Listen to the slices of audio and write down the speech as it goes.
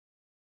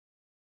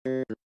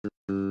Man,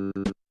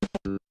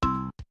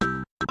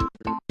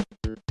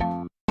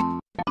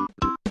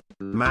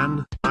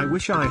 I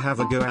wish I have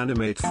a Go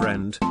Animate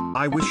friend.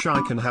 I wish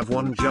I can have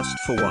one just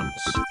for once.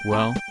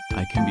 Well,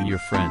 I can be your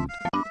friend.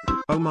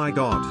 Oh my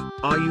god,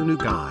 are you new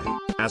guy?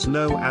 As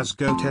no as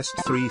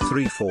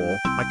GoTest334,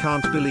 I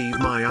can't believe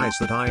my eyes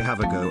that I have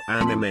a Go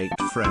Animate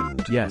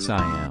friend. Yes,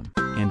 I am.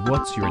 And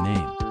what's your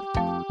name?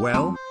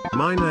 Well,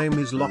 my name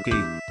is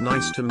Locky.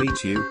 Nice to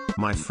meet you,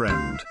 my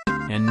friend.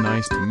 And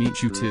nice to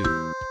meet you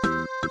too.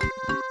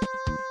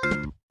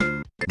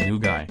 New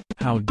guy,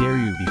 how dare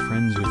you be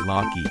friends with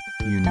Locky?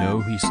 You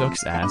know he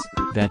sucks ass.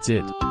 That's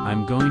it,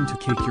 I'm going to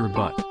kick your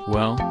butt.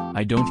 Well,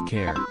 I don't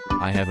care.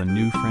 I have a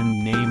new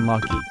friend named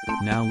Locky.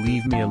 Now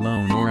leave me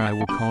alone or I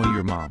will call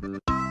your mom.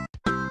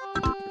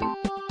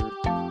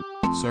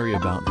 Sorry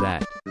about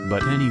that,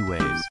 but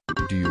anyways,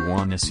 do you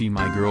wanna see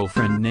my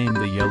girlfriend named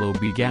the Yellow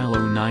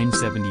Begallo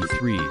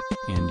 973?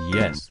 And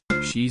yes,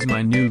 she's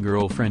my new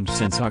girlfriend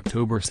since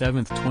October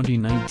 7th,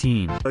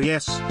 2019. Oh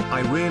yes,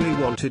 I really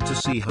wanted to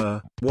see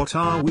her. What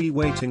are we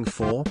waiting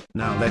for?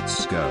 Now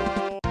let's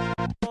go.